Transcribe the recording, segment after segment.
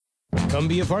Come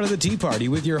be a part of the Tea Party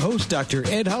with your host, Dr.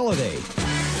 Ed Holliday.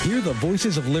 Hear the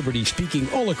voices of liberty speaking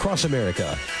all across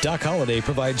America. Doc Holliday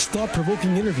provides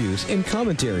thought-provoking interviews and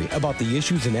commentary about the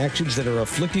issues and actions that are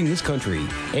afflicting this country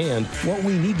and what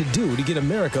we need to do to get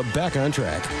America back on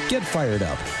track. Get fired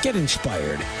up. Get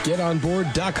inspired. Get on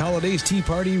board Doc Holliday's Tea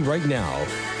Party right now.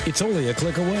 It's only a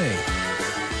click away.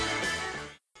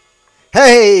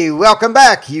 Hey, welcome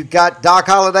back. You got Doc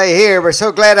Holliday here. We're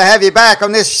so glad to have you back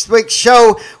on this week's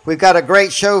show. We've got a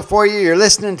great show for you. You're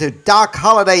listening to Doc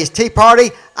Holliday's Tea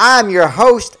Party. I'm your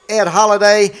host, Ed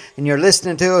Holliday, and you're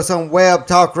listening to us on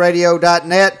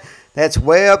webtalkradio.net. That's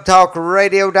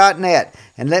webtalkradio.net.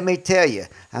 And let me tell you,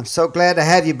 I'm so glad to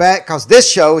have you back because this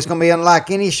show is going to be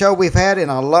unlike any show we've had in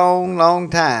a long, long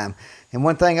time. And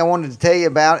one thing I wanted to tell you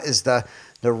about is the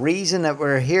reason that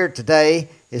we're here today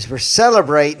is we're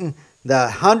celebrating the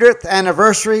 100th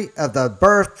anniversary of the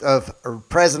birth of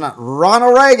President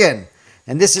Ronald Reagan.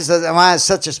 And this is why it's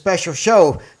such a special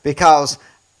show, because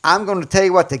I'm going to tell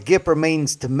you what the Gipper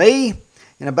means to me.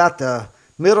 And about the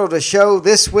middle of the show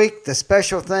this week, the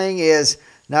special thing is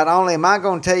not only am I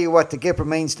going to tell you what the Gipper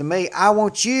means to me, I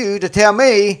want you to tell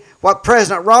me what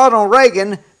President Ronald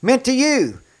Reagan meant to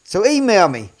you. So email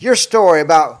me your story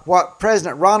about what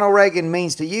President Ronald Reagan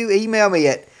means to you. Email me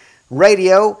at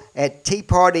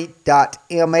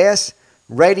radio@teaparty.ms,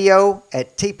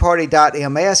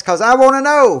 radio@teaparty.ms, because I want to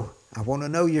know. I want to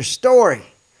know your story.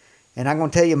 And I'm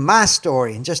going to tell you my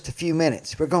story in just a few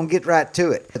minutes. We're going to get right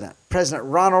to it. President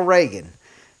Ronald Reagan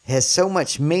has so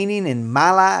much meaning in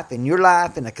my life, in your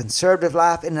life, in the conservative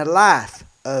life, in the life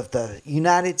of the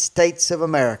United States of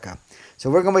America. So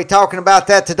we're going to be talking about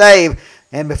that today.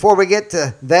 And before we get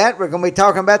to that, we're going to be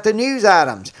talking about the news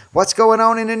items. What's going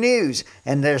on in the news?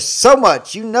 And there's so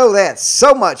much, you know that,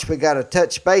 so much we got to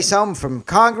touch base on, from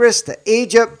Congress to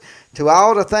Egypt to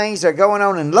all the things that are going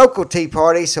on in local Tea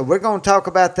Parties. So we're going to talk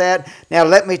about that. Now,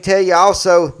 let me tell you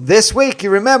also, this week, you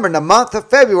remember, in the month of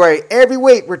February, every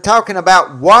week we're talking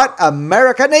about what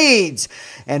America needs.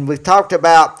 And we've talked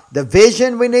about the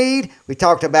vision we need. We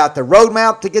talked about the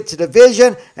roadmap to get to the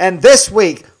vision. And this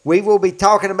week, we will be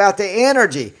talking about the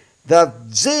energy, the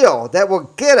zeal that will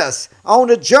get us on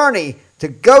the journey to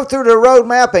go through the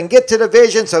roadmap and get to the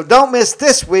vision. So don't miss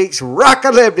this week's Rock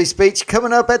of Liberty speech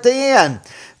coming up at the end.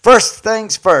 First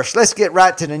things first, let's get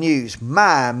right to the news.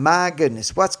 My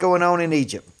goodness, what's going on in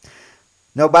Egypt?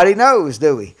 Nobody knows,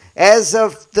 do we? As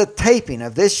of the taping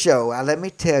of this show, let me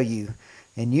tell you,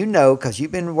 and you know because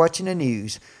you've been watching the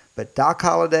news, but Doc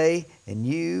Holliday and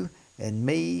you and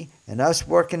me and us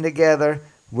working together,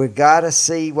 we got to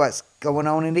see what's going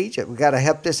on in Egypt. We got to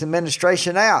help this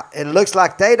administration out. It looks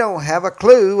like they don't have a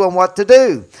clue on what to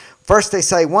do. First they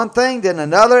say one thing, then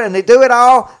another, and they do it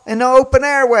all in the open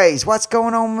airways. What's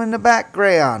going on in the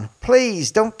background? Please,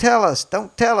 don't tell us.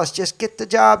 Don't tell us. Just get the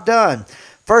job done.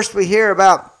 First we hear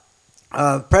about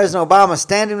President Obama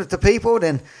standing with the people,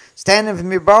 then standing with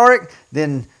Mubarak,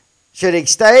 then should he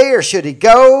stay or should he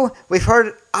go? We've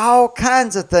heard all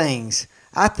kinds of things.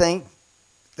 I think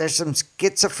there's some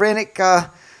schizophrenic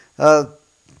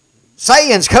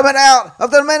sayings coming out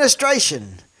of the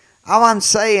administration. All I'm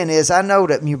saying is I know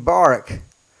that Mubarak,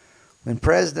 when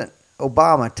President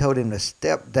Obama told him to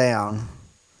step down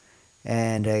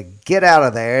and get out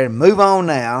of there and move on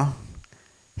now,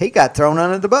 he got thrown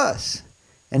under the bus.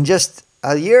 And just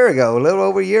a year ago, a little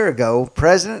over a year ago,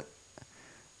 President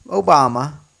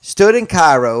Obama stood in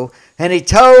Cairo and he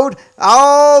told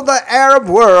all the Arab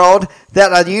world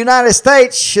that the United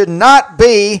States should not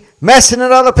be messing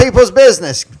in other people's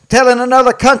business, telling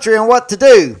another country on what to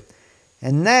do.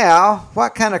 And now,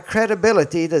 what kind of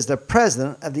credibility does the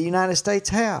President of the United States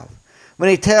have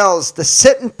when he tells the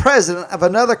sitting president of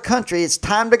another country it's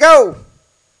time to go?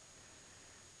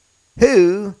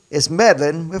 Who is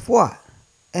meddling with what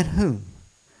and whom?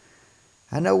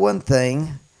 I know one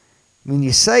thing. When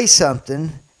you say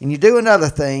something and you do another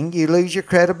thing, you lose your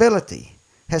credibility.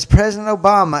 Has President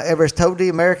Obama ever told the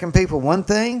American people one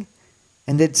thing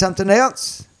and did something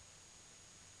else?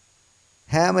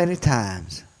 How many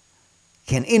times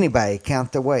can anybody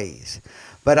count the ways?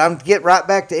 But I'm get right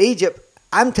back to Egypt.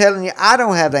 I'm telling you, I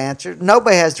don't have the answer.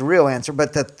 Nobody has the real answer.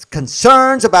 But the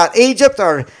concerns about Egypt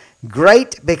are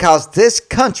great because this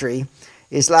country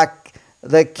is like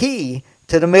the key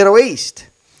to the Middle East.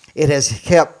 It has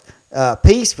kept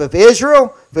peace with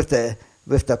Israel, with the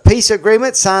peace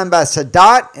agreement signed by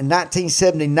Sadat in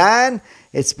 1979.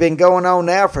 It's been going on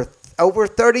now for over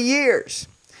 30 years.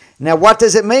 Now, what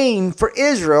does it mean for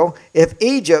Israel if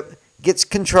Egypt gets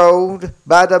controlled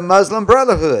by the Muslim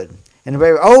Brotherhood? And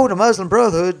the Muslim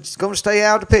Brotherhood is going to stay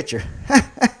out of the picture.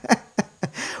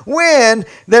 When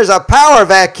there's a power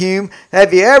vacuum,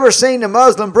 have you ever seen the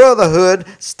Muslim Brotherhood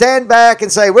stand back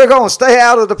and say, we're going to stay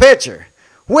out of the picture?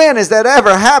 When has that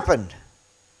ever happened?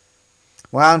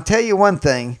 Well, I'll tell you one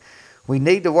thing. We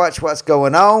need to watch what's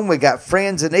going on. We got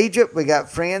friends in Egypt. We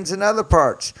got friends in other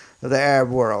parts of the Arab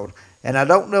world. And I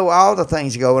don't know all the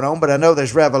things going on, but I know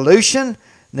there's revolution.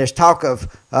 And there's talk of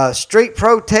street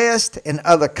protest in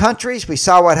other countries. We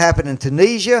saw what happened in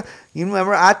Tunisia. You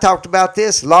remember I talked about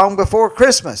this long before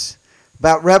Christmas,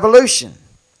 about revolution.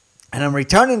 And I'm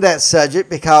returning to that subject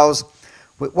because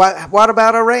what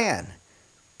about Iran?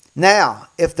 Now,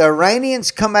 if the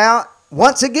Iranians come out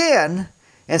once again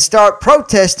and start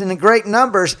protesting in great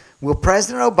numbers, will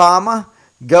President Obama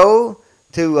go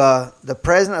to the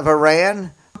president of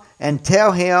Iran and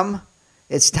tell him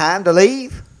it's time to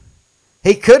leave?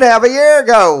 He could have a year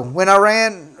ago when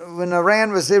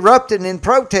Iran was erupting in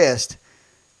protest,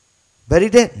 but he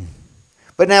didn't.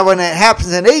 But now when it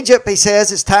happens in Egypt, he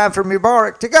says it's time for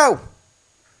Mubarak to go.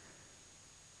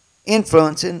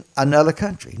 Influencing another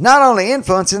country. Not only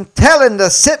influencing, telling the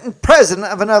sitting president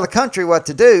of another country what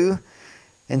to do,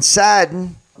 and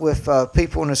siding with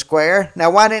people in the square. Now,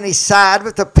 why didn't he side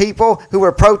with the people who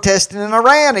were protesting in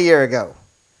Iran a year ago?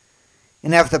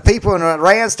 And if the people in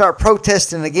Iran start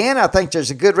protesting again, I think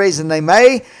there's a good reason they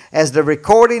may. As the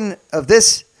recording of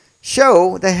this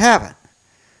show, they haven't.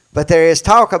 But there is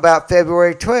talk about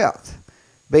February 12th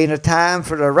being a time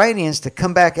for the Iranians to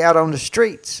come back out on the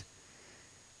streets.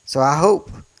 So I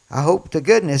hope to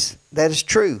goodness that is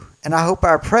true. And I hope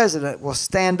our president will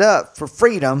stand up for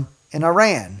freedom in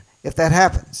Iran if that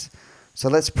happens. So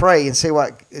let's pray and see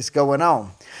what is going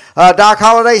on. Doc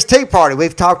Holliday's Tea Party.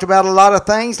 We've talked about a lot of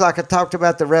things, like I talked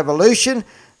about the revolution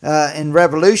and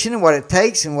what it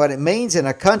takes and what it means in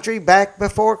a country back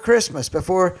before Christmas,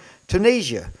 before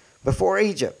Tunisia, before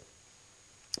Egypt,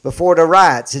 before the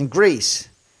riots in Greece,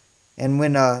 and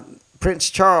when Prince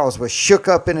Charles was shook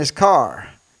up in his car.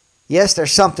 Yes,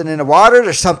 there's something in the water,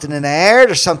 there's something in the air,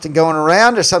 there's something going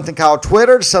around, there's something called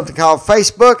Twitter, there's something called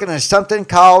Facebook, and there's something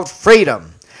called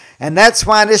freedom. And that's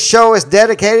why this show is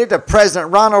dedicated to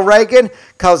President Ronald Reagan,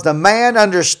 because the man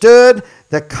understood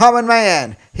the common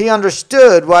man. He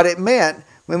understood what it meant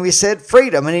when we said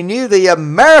freedom, and he knew the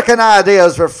American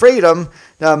ideas for freedom.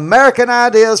 The American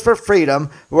ideas for freedom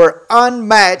were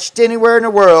unmatched anywhere in the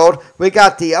world. We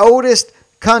got the oldest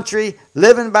country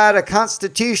living by the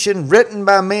Constitution written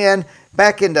by men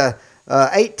back in the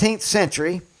 18th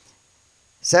century,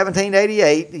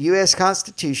 1788, the U.S.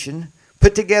 Constitution,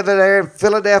 put together there in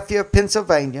Philadelphia,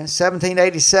 Pennsylvania,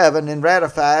 1787, and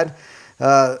ratified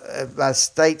by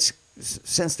states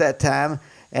since that time.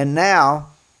 And now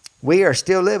we are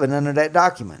still living under that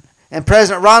document. And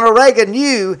President Ronald Reagan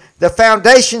knew the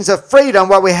foundations of freedom,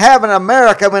 what we have in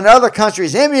America when other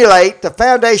countries emulate the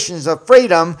foundations of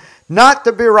freedom, not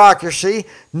the bureaucracy,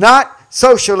 not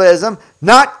socialism,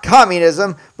 not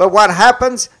communism, but what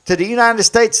happens to the United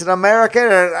States of America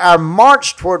and our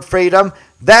march toward freedom.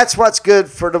 That's what's good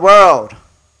for the world.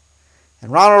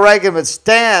 And Ronald Reagan would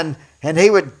stand and he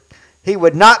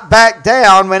would not back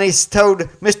down when he told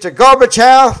Mr.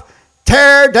 Gorbachev,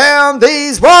 tear down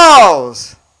these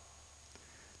walls.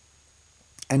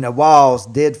 And the walls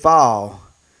did fall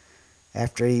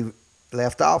after he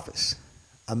left office.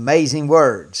 Amazing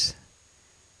words,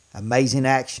 amazing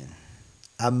action,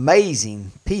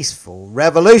 amazing peaceful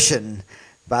revolution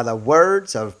by the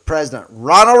words of President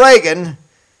Ronald Reagan.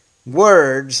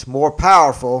 Words more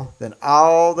powerful than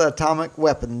all the atomic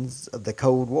weapons of the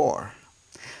Cold War.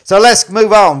 So let's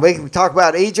move on. We can talk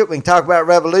about Egypt, we can talk about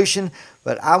revolution,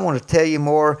 but I want to tell you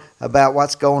more about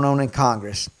what's going on in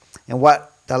Congress and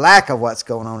the lack of what's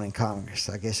going on in Congress,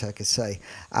 I guess I could say.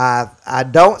 I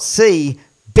don't see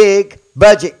big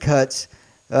budget cuts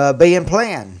being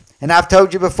planned. And I've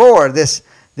told you before, this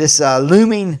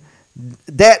looming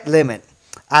debt limit,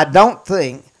 I don't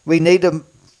think we need to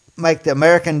make the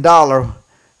American dollar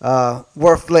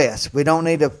worth less. We don't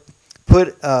need to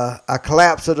put a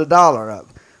collapse of the dollar up.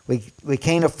 We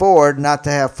can't afford not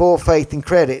to have full faith and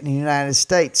credit in the United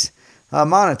States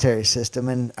monetary system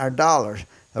and our dollars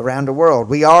around the world.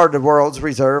 We are the world's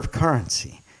reserve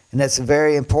currency, and that's a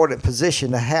very important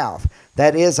position to have.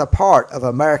 That is a part of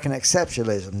American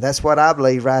exceptionalism. That's what I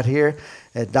believe right here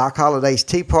at Doc Holliday's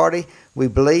Tea Party. We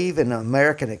believe in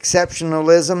American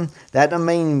exceptionalism. That doesn't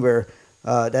mean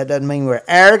we're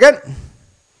arrogant,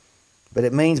 but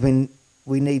it means we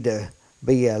need to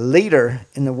be a leader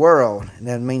in the world, and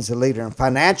that means a leader in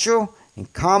financial, in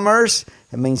commerce.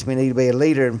 It means we need to be a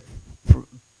leader in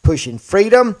pushing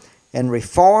freedom and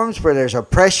reforms where there's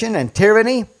oppression and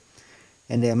tyranny.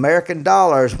 And the American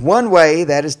dollar is one way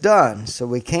that is done. So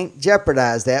we can't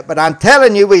jeopardize that. But I'm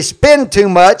telling you, we spend too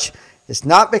much. It's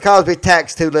not because we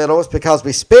tax too little. It's because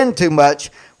we spend too much.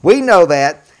 We know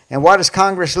that. And what is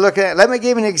Congress looking at? Let me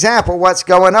give you an example of what's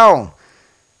going on.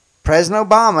 President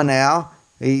Obama now,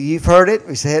 you've heard it,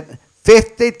 we said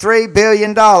 $53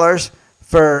 billion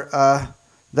for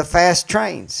the fast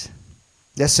trains,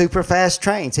 the super fast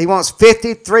trains. He wants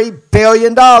 $53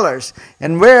 billion.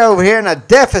 And we're over here in a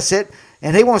deficit,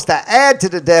 and he wants to add to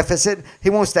the deficit. He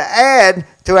wants to add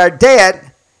to our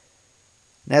debt.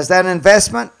 Now, is that an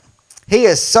investment? He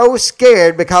is so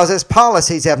scared because his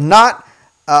policies have not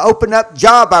opened up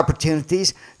job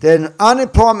opportunities. The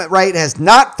unemployment rate has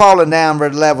not fallen down to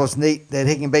the levels that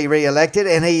he can be reelected,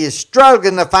 and he is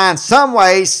struggling to find some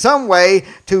way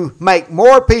to make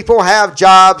more people have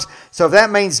jobs. So if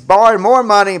that means borrowing more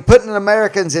money and putting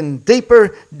Americans in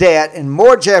deeper debt and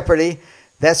more jeopardy,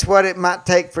 that's what it might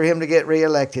take for him to get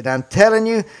reelected. I'm telling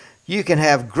you, you can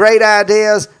have great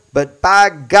ideas, but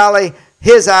by golly,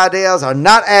 his ideas are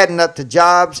not adding up to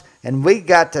jobs, and we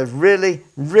got to really,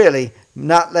 really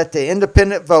not let the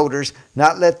independent voters,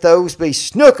 not let those be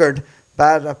snookered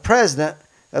by the President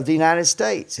of the United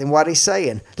States and what he's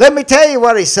saying. Let me tell you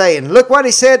what he's saying. Look what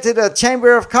he said to the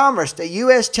Chamber of Commerce, the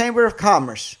U.S. Chamber of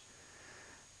Commerce.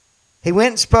 He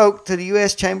went and spoke to the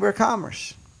U.S. Chamber of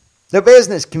Commerce, the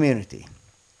business community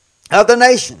of the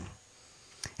nation.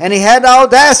 And he had the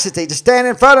audacity to stand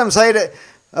in front of them and say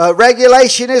that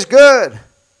regulation is good.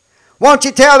 Won't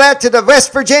you tell that to the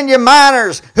West Virginia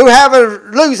miners who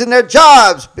are losing their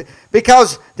jobs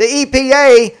because the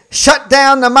EPA shut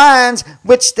down the mines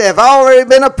which have already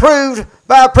been approved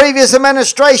by a previous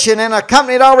administration, and a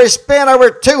company had already spent over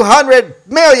 $200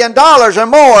 million or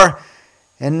more,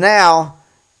 and now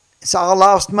it's all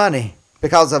lost money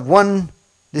because of one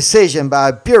decision by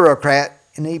a bureaucrat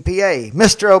in the EPA.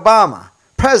 Mr. Obama,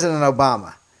 President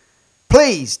Obama,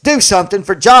 please do something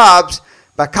for jobs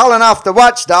by calling off the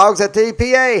watchdogs at the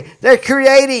EPA. They're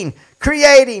creating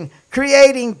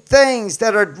things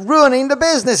that are ruining the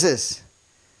businesses.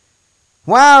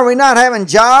 Why are we not having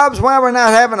jobs? Why are we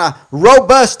not having a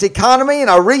robust economy and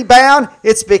a rebound?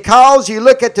 It's because you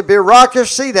look at the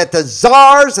bureaucracy that the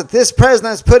czars that this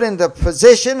president has put into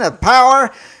position of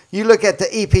power. You look at the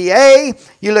EPA.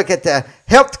 You look at the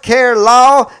health care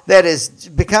law that is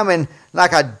becoming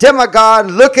like a demigod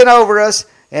looking over us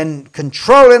and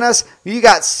controlling us. You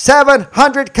got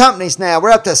 700 companies now.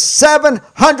 We're up to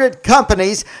 700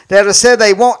 companies that have said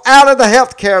they want out of the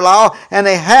health care law, and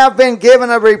they have been given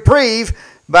a reprieve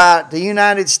by the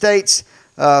United States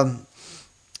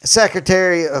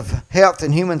Secretary of Health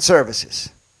and Human Services.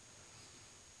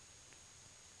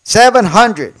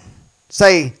 700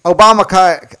 say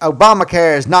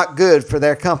Obamacare is not good for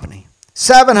their company.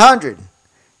 700.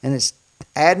 And it's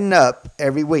adding up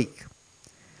every week.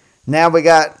 Now we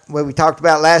got what we talked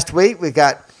about last week. We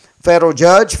got federal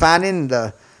judge finding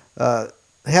the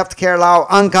health care law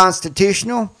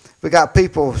unconstitutional. We got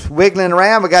people wiggling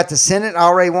around. We got the Senate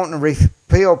already wanting to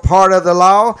repeal part of the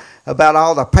law about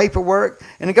all the paperwork.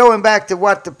 And going back to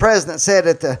what the president said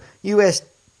at the U.S.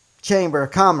 Chamber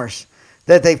of Commerce,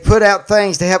 that they put out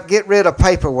things to help get rid of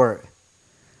paperwork.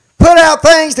 Put out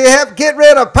things to help get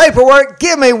rid of paperwork.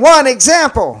 Give me one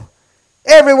example.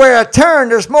 Everywhere I turn,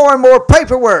 there's more and more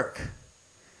paperwork.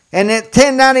 And that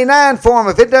 1099 form,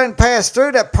 if it doesn't pass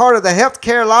through, that part of the health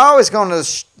care law is going to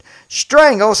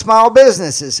strangle small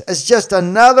businesses. It's just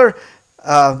another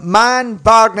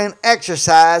mind-boggling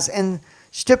exercise in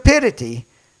stupidity,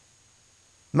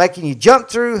 making you jump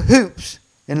through hoops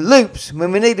and loops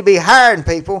when we need to be hiring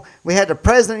people. We had the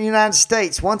President of the United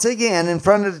States once again in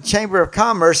front of the Chamber of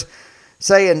Commerce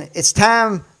saying it's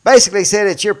time. Basically said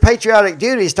it's your patriotic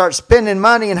duty to start spending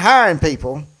money and hiring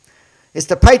people. It's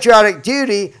the patriotic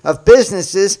duty of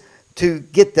businesses to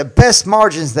get the best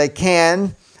margins they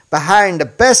can by hiring the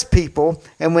best people.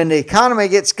 And when the economy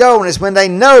gets going is when they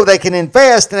know they can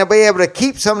invest, and they'll be able to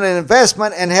keep some of the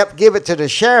investment and help give it to the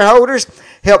shareholders,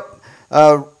 help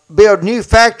build new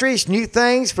factories, new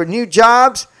things for new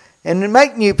jobs, and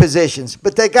make new positions.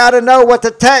 But they got to know what the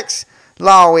tax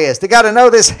law is. They got to know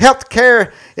this health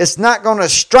care is not going to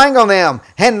strangle them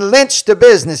and lynch the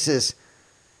businesses.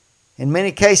 In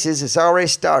many cases, it's already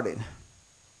started.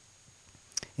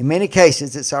 In many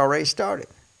cases, it's already started.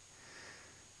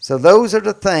 So those are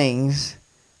the things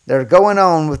that are going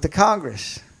on with the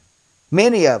Congress.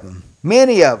 Many of them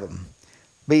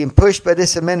being pushed by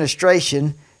this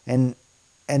administration, and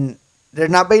they're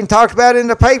not being talked about in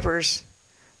the papers,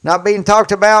 not being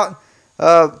talked about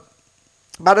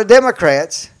by the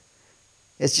Democrats.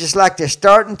 It's just like they're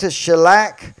starting to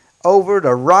shellac over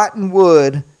the rotten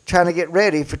wood trying to get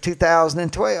ready for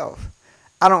 2012.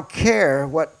 I don't care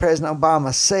what President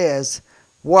Obama says.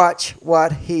 Watch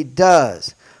what he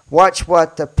does. Watch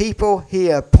what the people he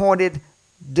appointed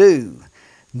do.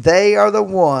 They are the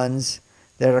ones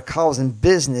that are causing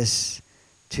business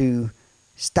to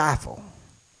stifle.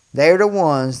 They're the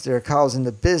ones that are causing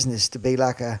the business to be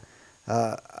like a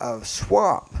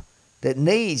swamp that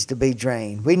needs to be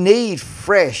drained. We need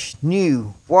fresh,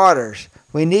 new waters.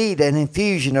 We need an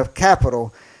infusion of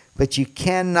capital, but you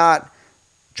cannot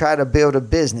try to build a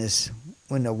business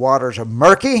when the waters are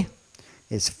murky,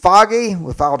 it's foggy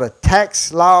with all the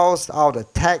tax laws, all the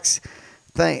tax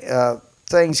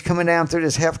things coming down through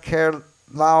this health care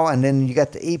law, and then you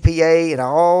got the EPA and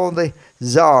all the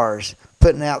czars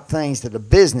putting out things that the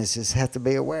businesses have to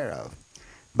be aware of.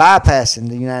 Bypassing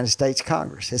the United States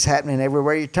Congress. It's happening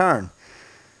everywhere you turn.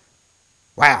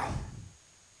 Wow.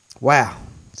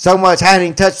 So much. I hadn't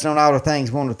even touched on all the things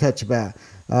I wanted to touch about.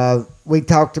 We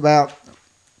talked about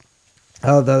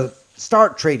the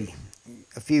START Treaty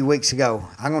a few weeks ago.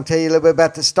 I'm going to tell you a little bit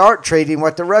about the START Treaty and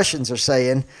what the Russians are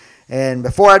saying. And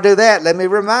before I do that, let me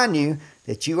remind you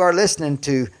that you are listening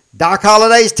to Doc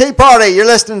Holliday's Tea Party. You're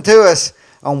listening to us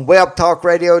on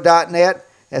webtalkradio.net.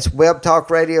 That's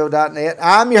webtalkradio.net.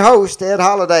 I'm your host, Ed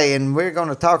Holliday, and we're going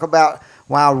to talk about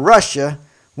why Russia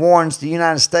warns the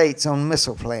United States on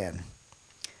missile plan.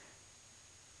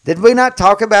 Did we not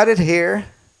talk about it here?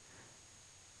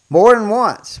 More than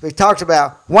once. We talked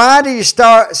about why do you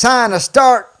sign a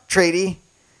START treaty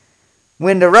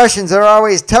when the Russians have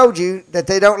always told you that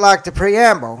they don't like the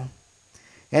preamble.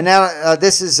 And now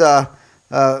this is,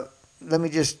 let me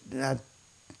just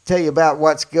tell you about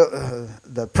what's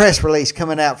the press release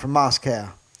coming out from Moscow.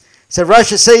 It said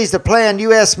Russia sees the planned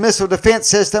U.S. missile defense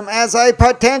system as a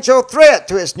potential threat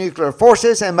to its nuclear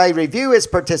forces and may review its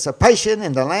participation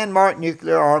in the landmark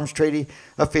nuclear arms treaty,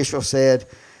 officials said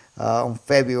on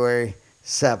February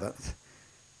 7th.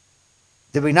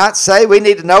 Did we not say we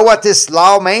need to know what this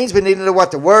law means? We need to know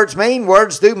what the words mean.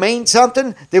 Words do mean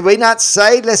something. Did we not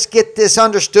say let's get this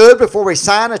understood before we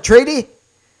sign a treaty?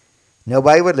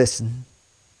 Nobody would listen.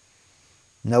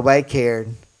 Nobody cared.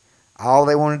 All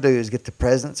they want to do is get the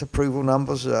president's approval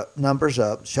numbers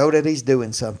up, show that he's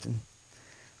doing something.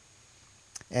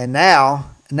 And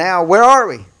now where are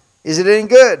we? Is it any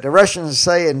good? The Russians are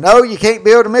saying, no, you can't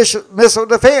build a missile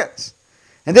defense.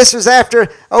 And this was after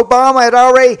Obama had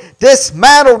already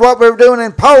dismantled what we were doing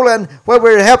in Poland, where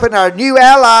we were helping our new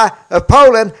ally of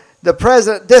Poland. The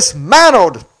president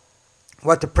dismantled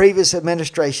what the previous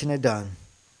administration had done.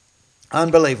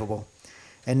 Unbelievable.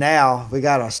 And now we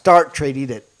got a START treaty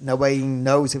that nobody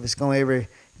knows if it's going to ever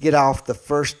get off the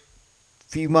first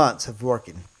few months of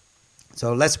working.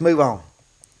 So let's move on.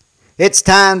 It's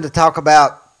time to talk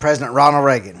about President Ronald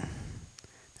Reagan.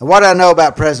 Now, what do I know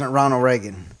about President Ronald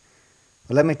Reagan?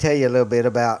 Well, let me tell you a little bit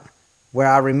about where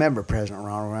I remember President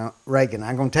Ronald Reagan.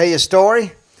 I'm going to tell you a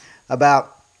story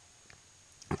about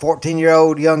a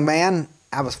 14-year-old young man.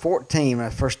 I was 14 when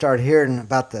I first started hearing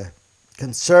about the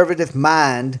conservative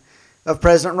mind of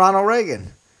President Ronald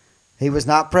Reagan. He was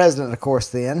not president, of course,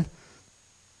 then.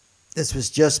 This was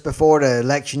just before the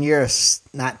election year of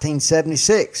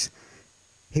 1976.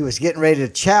 He was getting ready to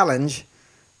challenge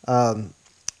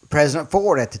President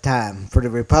Ford at the time for the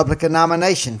Republican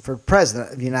nomination for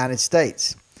President of the United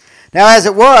States. Now, as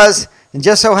it was, and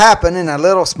just so happened in a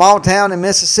little small town in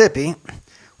Mississippi,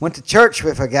 went to church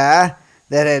with a guy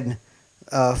that had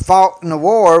fought in the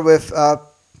war with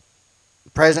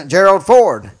President Gerald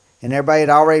Ford. And everybody had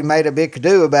already made a big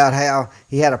to-do about how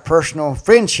he had a personal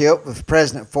friendship with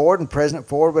President Ford, and President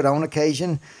Ford would on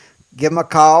occasion give him a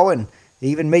call and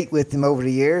even meet with him over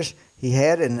the years he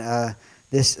had. And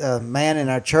this man in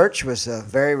our church was a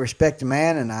very respected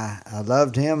man, and I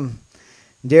loved him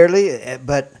dearly.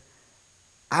 But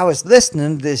I was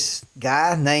listening to this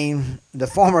guy named the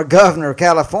former governor of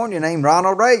California named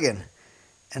Ronald Reagan.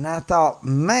 And I thought,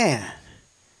 man,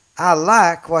 I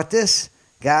like what this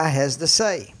guy has to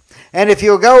say. And if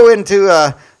you'll go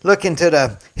into look into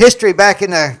the history back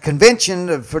in the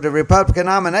convention for the Republican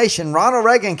nomination, Ronald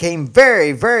Reagan came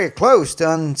very, very close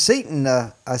to unseating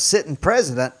a sitting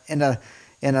president in a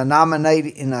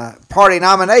party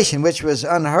nomination, which was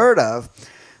unheard of.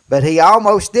 But he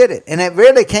almost did it, and it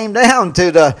really came down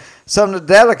to some of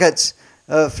the delegates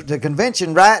of the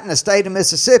convention right in the state of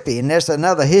Mississippi. And there's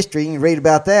another history you can read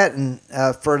about that. And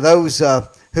for those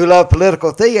who love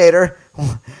political theater,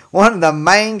 one of the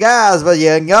main guys was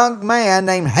a young man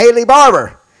named Haley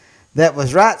Barbour that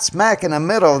was right smack in the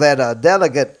middle of that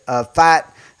delegate fight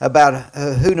about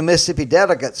who the Mississippi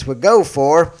delegates would go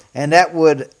for, and that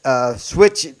would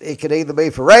switch. It could either be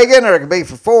for Reagan or it could be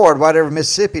for Ford, whatever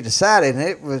Mississippi decided.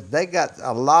 And they got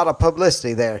a lot of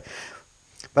publicity there.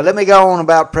 But let me go on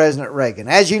about President Reagan.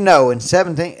 As you know, in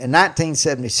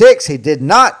 1976, he did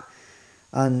not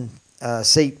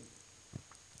unseat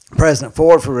President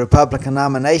Ford for Republican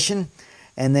nomination,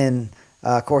 and then,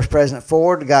 of course, President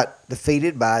Ford got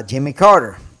defeated by Jimmy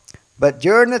Carter. But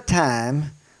during the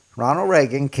time, Ronald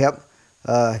Reagan kept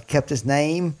his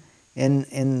name in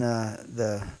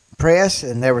the press,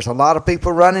 and there was a lot of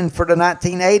people running for the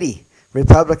 1980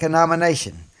 Republican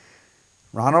nomination.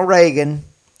 Ronald Reagan,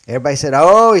 everybody said,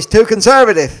 "Oh, he's too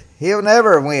conservative. He'll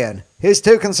never win. He's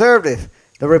too conservative.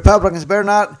 The Republicans better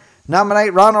not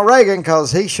nominate Ronald Reagan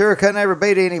because he sure couldn't ever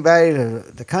beat anybody.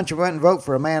 The country wouldn't vote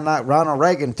for a man like Ronald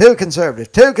Reagan. Too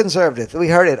conservative, too conservative." We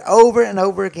heard it over and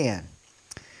over again.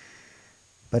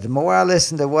 But the more I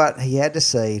listened to what he had to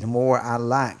say, the more I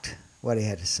liked what he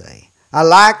had to say. I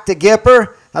liked the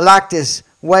Gipper. I liked his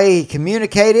way he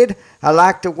communicated. I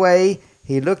liked the way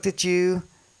he looked at you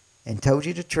and told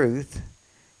you the truth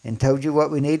and told you what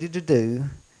we needed to do.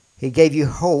 He gave you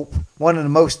hope. One of the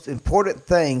most important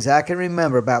things I can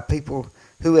remember about people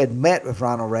who had met with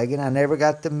Ronald Reagan, I never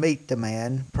got to meet the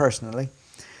man personally,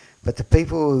 but the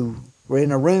people who were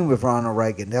in a room with Ronald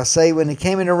Reagan, they'll say when he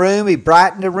came in the room, he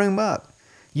brightened the room up.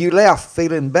 You left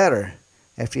feeling better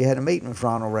after you had a meeting with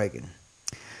Ronald Reagan.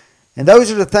 And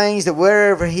those are the things that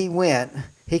wherever he went,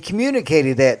 he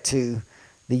communicated that to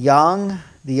the young,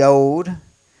 the old,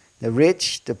 the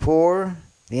rich, the poor,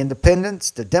 the independents,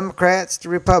 the Democrats, the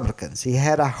Republicans. He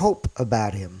had a hope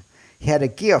about him. He had a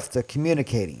gift of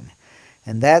communicating.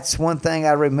 And that's one thing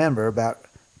I remember about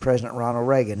President Ronald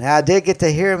Reagan. Now, I did get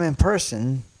to hear him in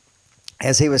person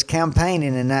as he was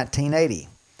campaigning in 1980.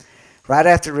 Right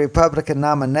after the Republican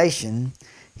nomination,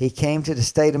 he came to the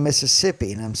state of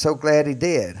Mississippi, and I'm so glad he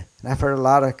did. And I've heard a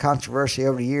lot of controversy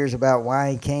over the years about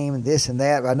why he came and this and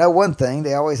that. But I know one thing,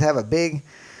 they always have a big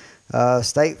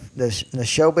the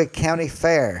Neshoba County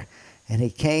Fair. And he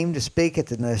came to speak at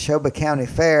the Neshoba County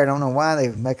Fair. I don't know why they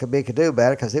make a big ado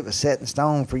about it, because it was set in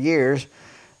stone for years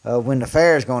when the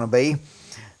fair is going to be.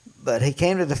 But he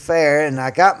came to the fair, and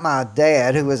I got my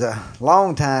dad, who was a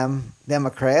longtime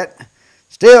Democrat,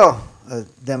 still a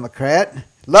Democrat,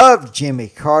 loved Jimmy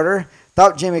Carter,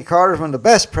 thought Jimmy Carter was one of the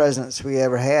best presidents we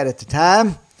ever had at the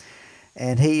time.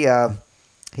 And he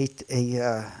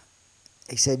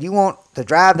said, "You want to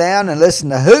drive down and listen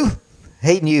to who?"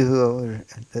 He knew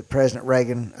that President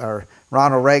Reagan, or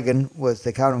Ronald Reagan was,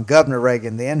 they called him Governor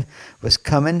Reagan then, was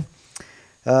coming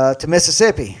to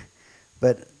Mississippi.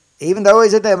 But even though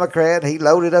he's a Democrat, he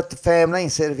loaded up the family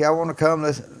and said, "If y'all want to come,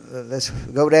 let's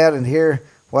go down and hear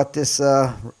what this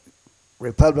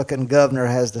Republican governor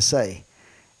has to say."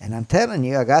 And I'm telling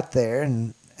you, I got there,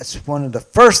 and that's one of the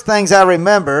first things I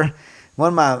remember. One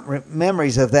of my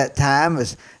memories of that time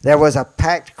was there was a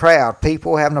packed crowd,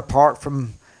 people having to park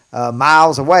from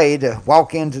miles away to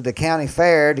walk into the county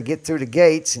fair to get through the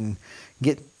gates and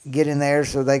get in there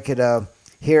so they could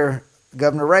hear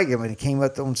Governor Reagan when he came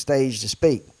up on stage to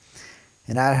speak.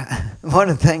 And one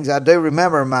of the things I do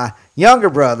remember, my younger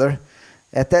brother,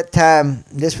 at that time,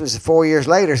 this was 4 years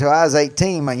later, so I was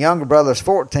 18. My younger brother was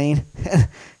 14.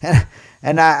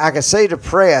 And I could see the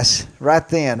press right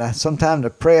then. Sometimes the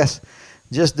press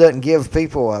just doesn't give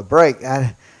people a break.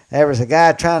 There was a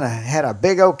guy had a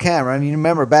big old camera, and you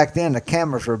remember back then the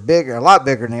cameras were bigger, a lot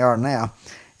bigger than they are now.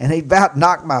 And he about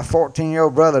knocked my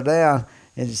 14-year-old brother down,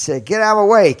 and he said, "Get out of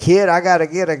my way, kid. I got to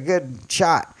get a good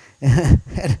shot."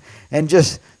 And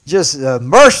just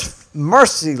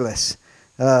merciless,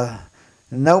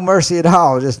 no mercy at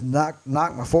all. Just knocked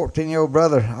my 14-year-old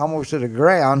brother almost to the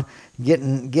ground, get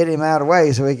him out of the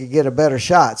way so he could get a better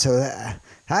shot. So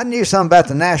I knew something about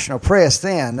the national press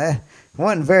then. That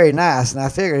wasn't very nice, and I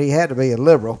figured he had to be a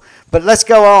liberal. But let's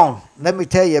go on. Let me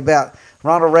tell you about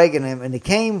Ronald Reagan. When he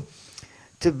came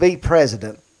to be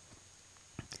president,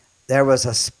 there was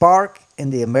a spark in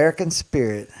the American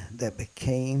spirit that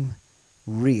became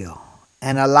real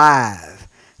and alive.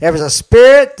 There was a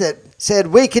spirit that said,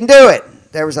 "We can do it."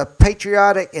 There was a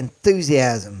patriotic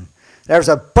enthusiasm. There was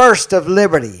a burst of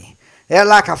liberty. They're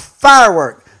like a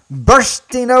firework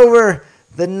bursting over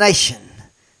the nation,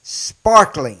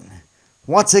 sparkling.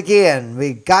 Once again,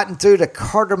 we'd gotten through the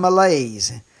Carter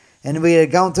malaise, and we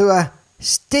had gone through a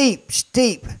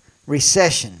steep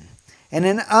recession. And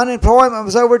then unemployment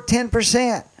was over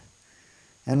 10%.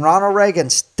 And Ronald Reagan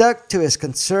stuck to his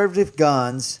conservative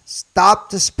guns,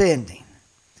 stopped the spending.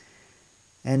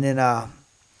 And then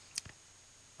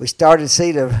we started to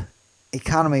see the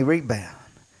economy rebound.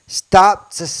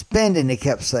 Stop the spending, he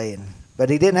kept saying. but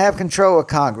he didn't have control of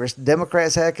Congress. The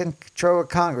Democrats had control of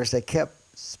Congress. They kept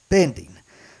spending,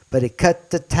 but he cut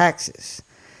the taxes.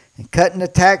 And cutting the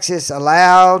taxes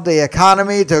allowed the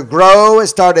economy to grow. It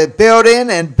started building,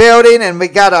 and we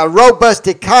got a robust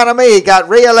economy. He got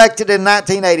reelected in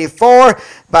 1984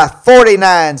 by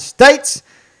 49 states,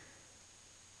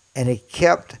 and he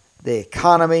kept the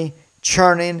economy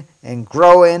churning and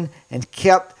growing and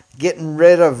kept getting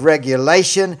rid of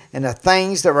regulation and the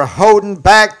things that were holding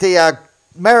back the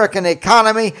American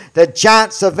economy. The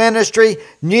giants of industry,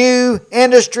 new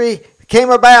industry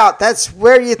came about. That's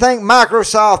where you think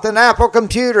Microsoft and Apple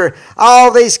Computer,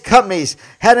 all these companies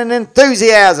had an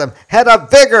enthusiasm, had a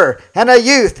vigor and a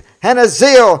youth and a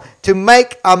zeal to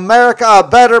make America a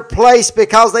better place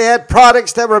because they had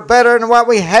products that were better than what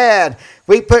we had.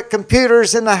 We put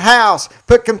computers in the house,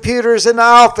 put computers in the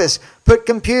office, put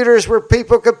computers where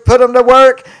people could put them to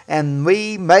work, and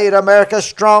we made America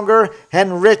stronger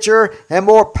and richer and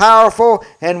more powerful,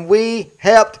 and we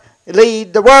helped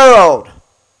lead the world.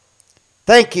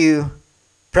 Thank you,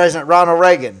 President Ronald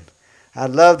Reagan.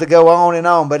 I'd love to go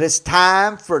on, but it's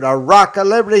time for the Rock of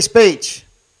Liberty speech.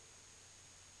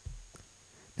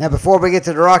 Now, before we get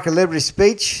to the Rock of Liberty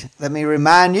speech, let me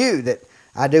remind you that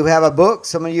I do have a book.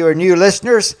 Some of you are new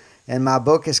listeners, and my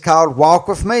book is called Walk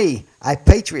With Me, A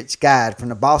Patriot's Guide from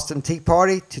the Boston Tea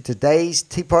Party to Today's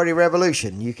Tea Party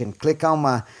Revolution. You can click on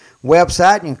my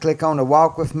website, and you can click on the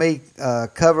Walk With Me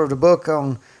cover of the book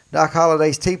on Doc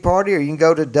Holliday's Tea Party, or you can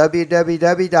go to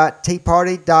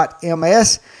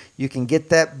www.teaparty.ms. You can get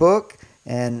that book.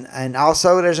 And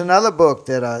also there's another book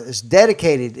that is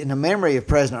dedicated in the memory of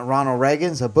President Ronald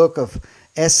Reagan. It's a book of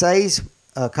essays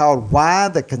called Why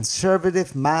the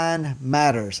Conservative Mind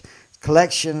Matters.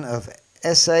 Collection of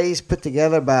essays put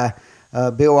together by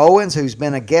Bill Owens, who's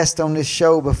been a guest on this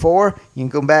show before. You can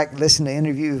go back and listen to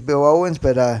interviews with Bill Owens,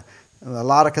 but a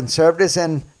lot of conservatives,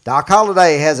 and Doc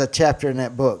Holliday has a chapter in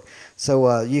that book.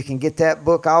 So you can get that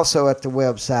book also at the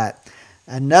website.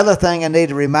 Another thing I need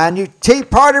to remind you, Tea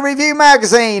Party Review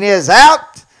magazine is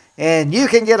out, and you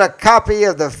can get a copy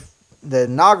of the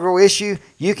inaugural issue.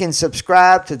 You can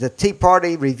subscribe to the Tea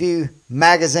Party Review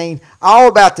magazine, all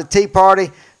about the Tea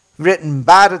Party, written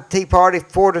by the Tea Party,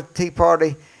 for the Tea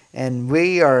Party, and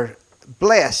we are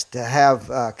blessed to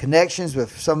have connections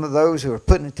with some of those who are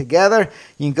putting it together.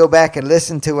 You can go back and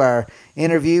listen to our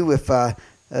interview with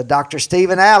Dr.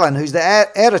 Stephen Allen, who's the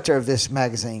editor of this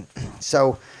magazine.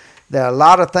 So there are a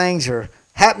lot of things are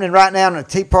happening right now in the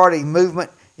Tea Party movement.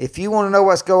 If you want to know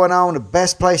what's going on, the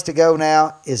best place to go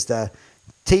now is the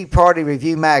Tea Party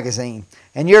Review magazine.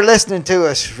 And you're listening to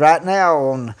us right now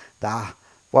on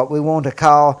what we want to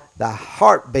call the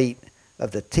heartbeat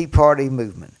of the Tea Party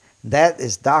movement. That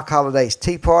is Doc Holliday's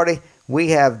Tea Party.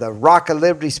 We have the Rock of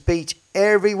Liberty speech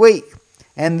every week.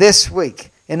 And this week,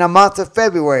 in the month of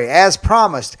February, as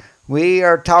promised, we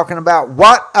are talking about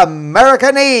what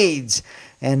America needs.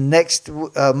 And next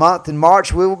month in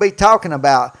March, we will be talking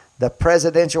about the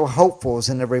presidential hopefuls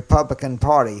in the Republican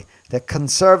Party, the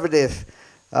conservative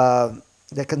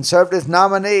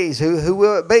nominees. Who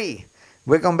will it be?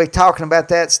 We're going to be talking about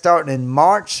that starting in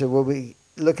March. So we'll be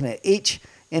looking at each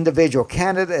individual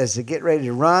candidate as they get ready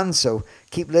to run. So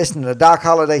keep listening to Doc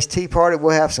Holliday's Tea Party.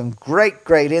 We'll have some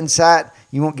great insight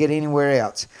you won't get anywhere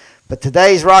else. But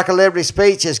today's Rock of Liberty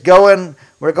speech is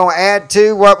we're going to add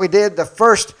to what we did the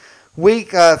first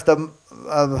week of the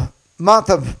month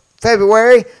of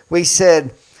February. We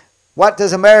said, what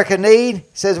does America need? It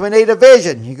says we need a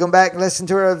vision. You go back and listen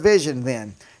to our vision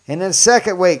then. And then the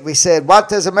second week we said, what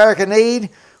does America need?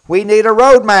 We need a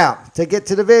roadmap to get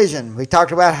to the vision. We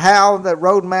talked about how the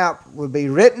roadmap would be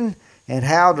written and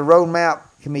how the roadmap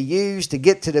can be used to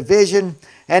get to the vision.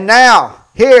 And now,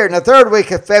 here in the third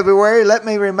week of February, let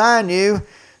me remind you,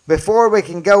 before we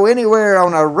can go anywhere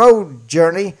on a road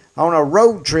journey, on a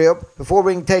road trip, before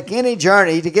we can take any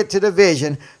journey to get to the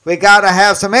vision, we got to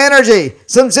have some energy,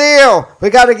 some zeal. We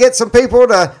got to get some people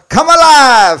to come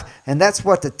alive. And that's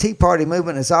what the Tea Party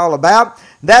movement is all about.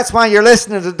 That's why you're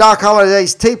listening to Doc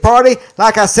Holliday's Tea Party.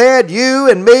 Like I said, you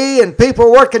and me and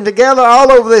people working together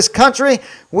all over this country,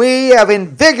 we have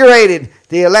invigorated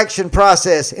the election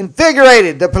process,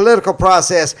 invigorated the political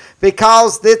process,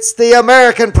 because it's the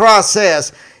American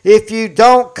process. If you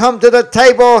don't come to the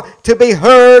table to be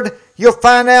heard, you'll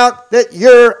find out that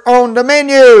you're on the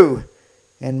menu.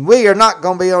 And we are not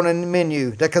going to be on the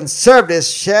menu. The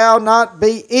conservatives shall not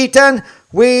be eaten.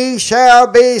 We shall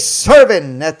be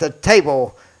serving at the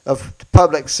table of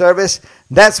public service.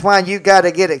 That's why you got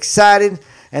to get excited.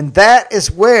 And that is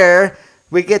where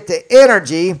we get the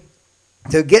energy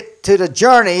to get to the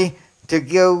journey to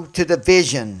go to the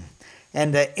vision.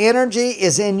 And the energy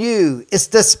is in you. It's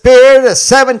the spirit of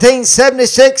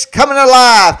 1776 coming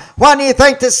alive. Why do you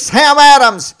think that Sam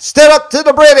Adams stood up to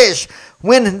the British?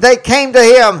 When they came to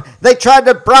him, they tried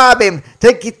to bribe him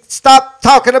to stop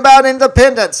talking about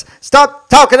independence, stop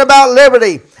talking about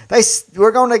liberty. They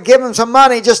were going to give him some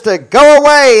money just to go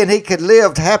away and he could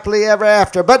live happily ever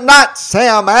after. But not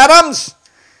Sam Adams.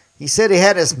 He said he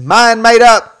had his mind made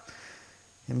up.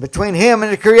 And between him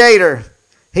and the Creator,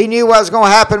 he knew what was going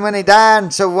to happen when he died.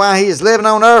 And so while he was living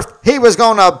on earth, he was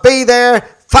going to be there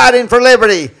fighting for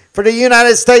liberty, for the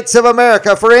United States of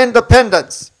America, for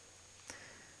independence.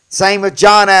 Same with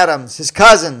John Adams, his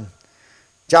cousin.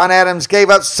 John Adams gave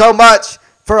up so much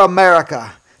for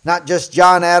America. Not just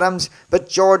John Adams, but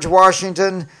George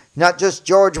Washington. Not just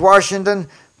George Washington,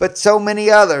 but so many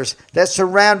others that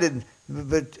surrounded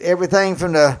everything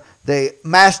from the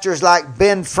masters like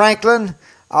Ben Franklin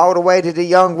all the way to the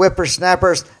young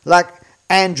whippersnappers like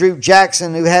Andrew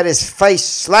Jackson, who had his face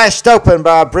slashed open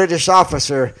by a British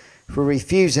officer for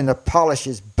refusing to polish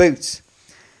his boots.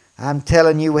 I'm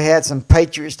telling you, we had some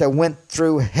patriots that went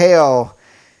through hell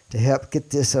to help get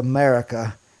this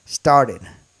America started.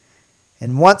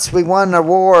 And once we won the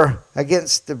war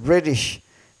against the British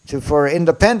for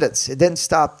independence, it didn't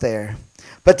stop there.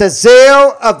 But the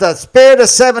zeal of the spirit of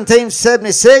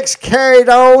 1776 carried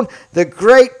on the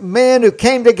great men who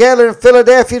came together in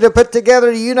Philadelphia to put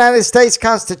together the United States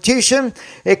Constitution.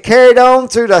 It carried on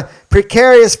through the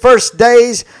precarious first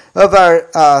days of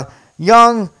our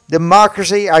young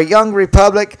democracy, our young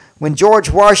republic, when George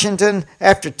Washington,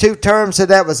 after 2 terms, said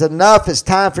that was enough. It's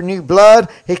time for new blood.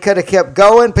 He could have kept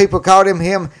going. People called him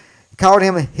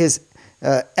his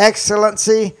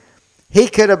excellency. He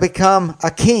could have become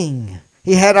a king.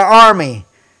 He had an army.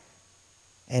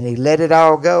 And he let it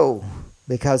all go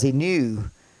because he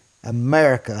knew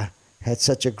America had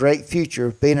such a great future,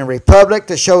 being a republic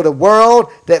to show the world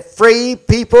that free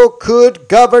people could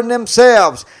govern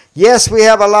themselves. Yes, we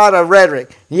have a lot of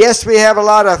rhetoric. Yes, we have a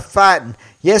lot of fighting.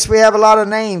 Yes, we have a lot of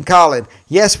name calling.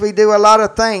 Yes, we do a lot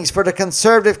of things for the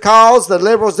conservative cause. The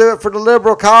liberals do it for the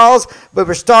liberal cause. But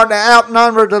we're starting to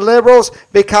outnumber the liberals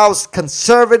because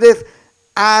conservative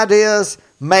ideas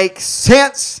make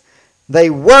sense.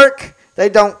 They work. They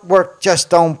don't work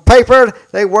just on paper.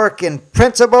 They work in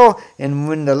principle. And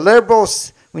when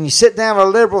you sit down with a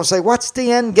liberal and say, what's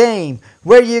the end game?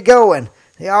 Where are you going?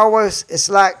 It's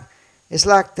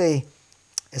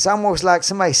almost like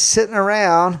somebody sitting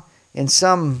around in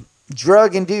some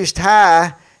drug-induced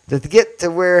high to get to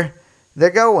where they're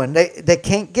going. They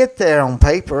can't get there on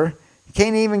paper.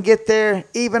 Can't even get there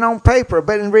even on paper.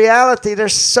 But in reality, they're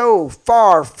so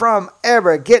far from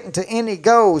ever getting to any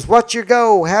goals. What's your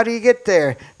goal? How do you get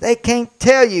there? They can't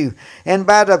tell you. And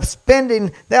by the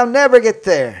spending, they'll never get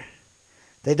there.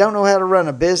 They don't know how to run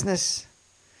a business.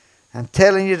 I'm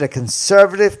telling you, the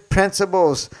conservative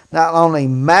principles not only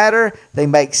matter, they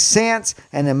make sense,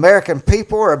 and the American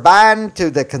people are buying to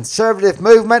the conservative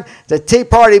movement. The Tea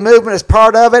Party movement is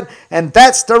part of it, and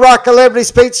that's the Rock of Liberty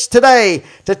speech today,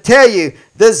 to tell you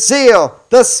the zeal,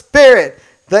 the spirit,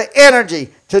 the energy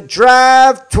to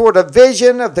drive toward a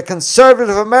vision of the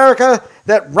conservative America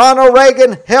that Ronald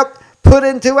Reagan helped put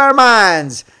into our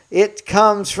minds. It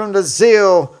comes from the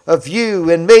zeal of you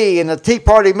and me and the Tea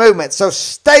Party movement. So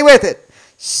stay with it.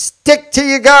 Stick to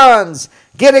your guns.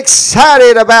 Get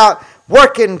excited about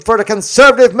working for the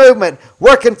conservative movement,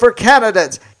 working for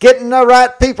candidates, getting the right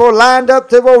people lined up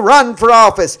that will run for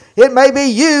office. It may be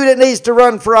you that needs to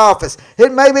run for office.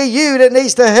 It may be you that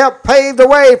needs to help pave the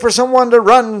way for someone to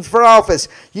run for office.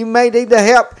 You may need to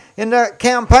help in the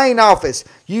campaign office.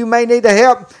 You may need to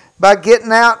help by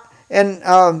getting out and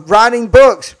writing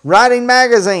books, writing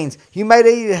magazines. You may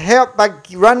need help by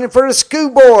running for the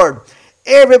school board.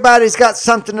 Everybody's got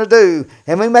something to do.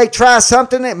 And we may try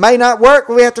something. It may not work.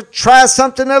 We have to try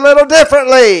something a little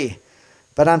differently.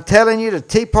 But I'm telling you, the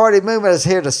Tea Party movement is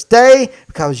here to stay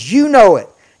because you know it.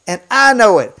 And I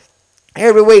know it.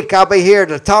 Every week I'll be here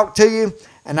to talk to you.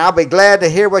 And I'll be glad to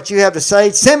hear what you have to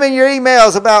say. Send me your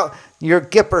emails about your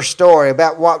Gipper story,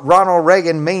 about what Ronald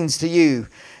Reagan means to you.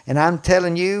 And I'm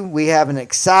telling you, we have an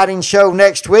exciting show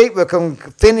next week. We're going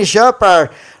to finish up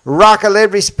our Rock of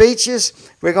Liberty speeches.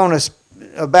 We're going to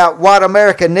about what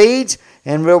America needs,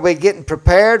 and we'll be getting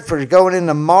prepared for going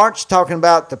into March, talking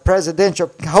about the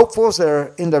presidential hopefuls that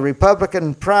are in the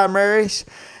Republican primaries.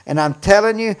 And I'm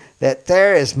telling you that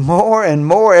there is more and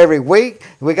more every week.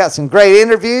 We got some great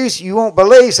interviews. You won't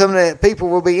believe some of the people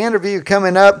will be interviewed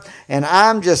coming up. And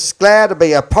I'm just glad to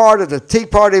be a part of the Tea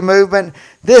Party movement.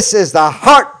 This is the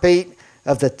heartbeat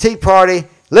of the Tea Party.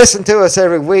 Listen to us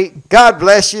every week. God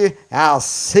bless you. I'll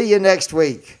see you next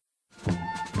week.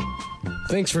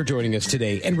 Thanks for joining us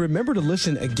today, and remember to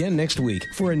listen again next week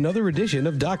for another edition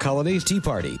of Doc Holliday's Tea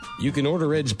Party. You can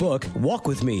order Ed's book, Walk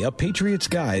With Me, A Patriot's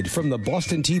Guide from the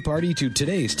Boston Tea Party to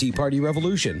today's Tea Party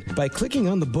Revolution by clicking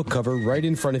on the book cover right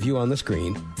in front of you on the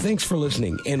screen. Thanks for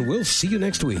listening, and we'll see you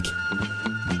next week.